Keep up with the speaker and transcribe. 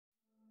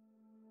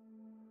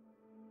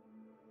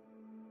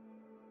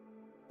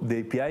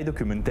The API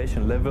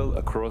documentation level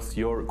across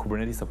your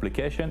Kubernetes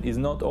application is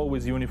not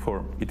always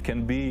uniform. It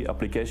can be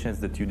applications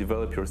that you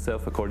develop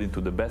yourself according to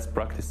the best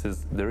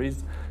practices there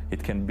is.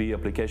 It can be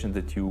applications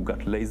that you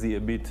got lazy a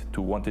bit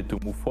to wanted to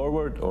move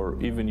forward,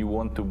 or even you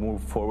want to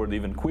move forward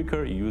even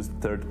quicker. You use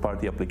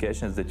third-party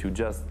applications that you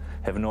just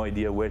have no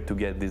idea where to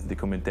get this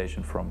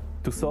documentation from.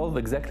 To solve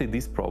exactly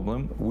this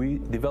problem, we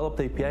developed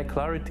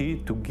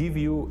APIClarity to give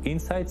you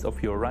insights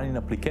of your running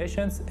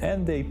applications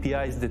and the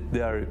APIs that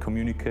they are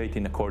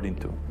communicating according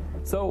to.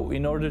 So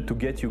in order to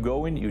get you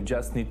going, you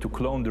just need to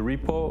clone the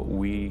repo.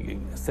 We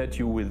set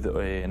you with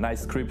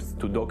nice scripts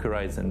to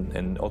Dockerize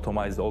and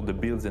automate all the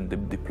builds and the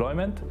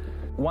deployment.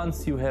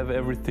 Once you have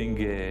everything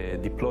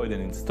deployed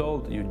and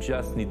installed, you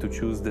just need to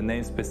choose the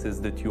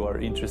namespaces that you are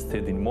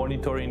interested in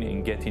monitoring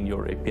and getting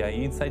your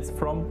API insights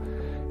from.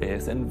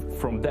 And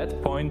from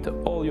that point,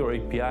 all your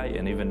API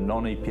and even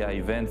non-API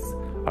events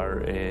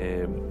are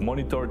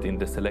monitored in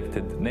the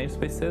selected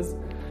namespaces.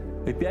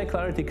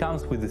 APIClarity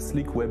comes with a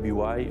sleek web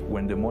UI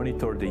when the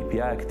monitored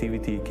API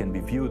activity can be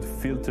viewed,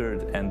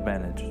 filtered, and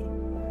managed.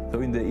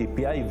 So in the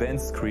API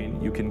events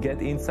screen, you can get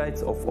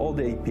insights of all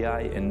the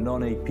API and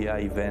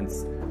non-API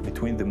events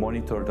between the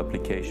monitored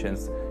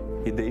applications.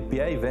 In the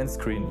API events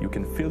screen, you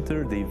can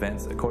filter the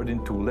events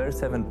according to layer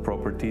 7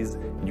 properties,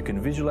 and you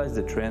can visualize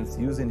the trends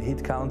using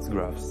hit counts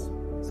graphs.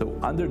 So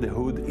under the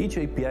hood, each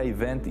API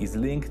event is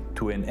linked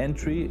to an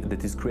entry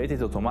that is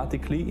created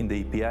automatically in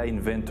the API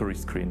inventory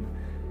screen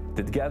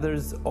that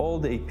gathers all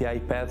the API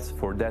paths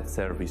for that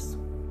service.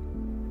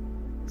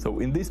 So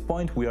in this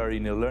point, we are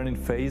in a learning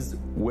phase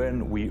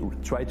when we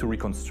try to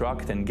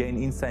reconstruct and gain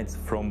insights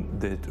from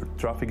the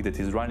traffic that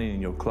is running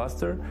in your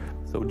cluster.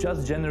 So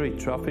just generate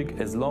traffic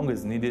as long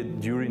as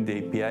needed during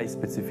the API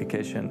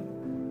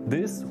specification.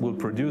 This will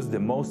produce the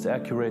most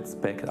accurate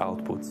spec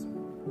outputs.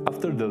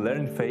 After the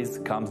learning phase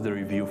comes the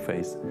review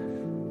phase.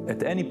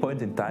 At any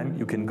point in time,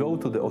 you can go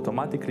to the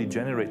automatically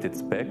generated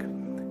spec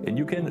and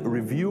you can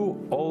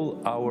review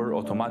all our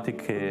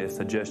automatic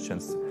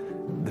suggestions.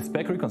 The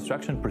spec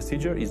reconstruction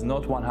procedure is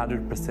not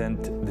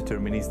 100%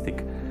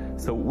 deterministic,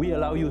 so we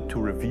allow you to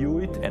review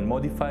it and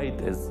modify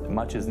it as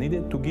much as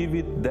needed to give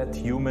it that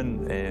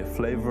human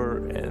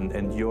flavor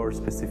and your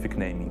specific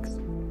namings.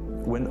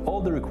 When all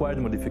the required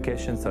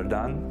modifications are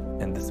done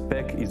and the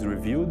spec is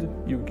reviewed,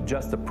 you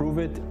just approve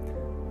it.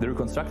 The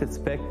reconstructed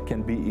spec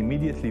can be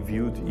immediately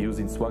viewed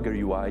using Swagger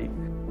UI.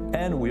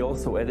 And we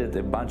also added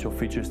a bunch of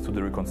features to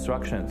the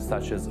reconstruction,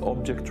 such as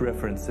object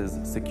references,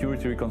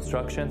 security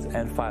reconstructions,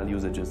 and file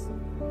usages.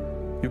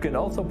 You can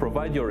also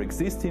provide your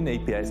existing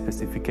API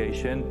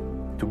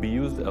specification to be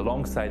used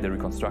alongside the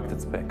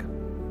reconstructed spec.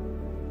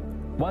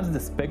 Once the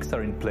specs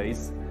are in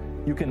place,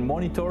 you can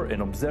monitor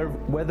and observe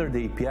whether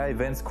the API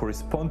events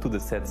correspond to the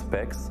set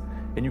specs,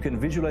 and you can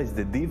visualize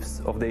the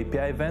diffs of the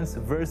API events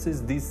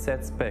versus these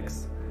set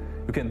specs.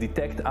 You can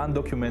detect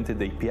undocumented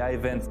API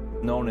events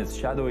known as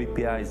shadow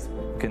APIs.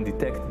 You can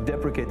detect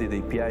deprecated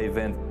API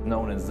events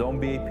known as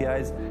zombie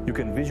APIs. You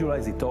can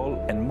visualize it all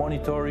and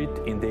monitor it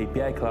in the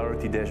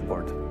APIClarity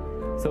dashboard.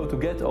 So to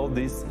get all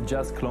this,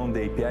 just clone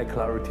the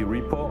APIClarity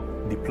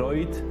repo, deploy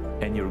it,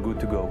 and you're good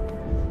to go.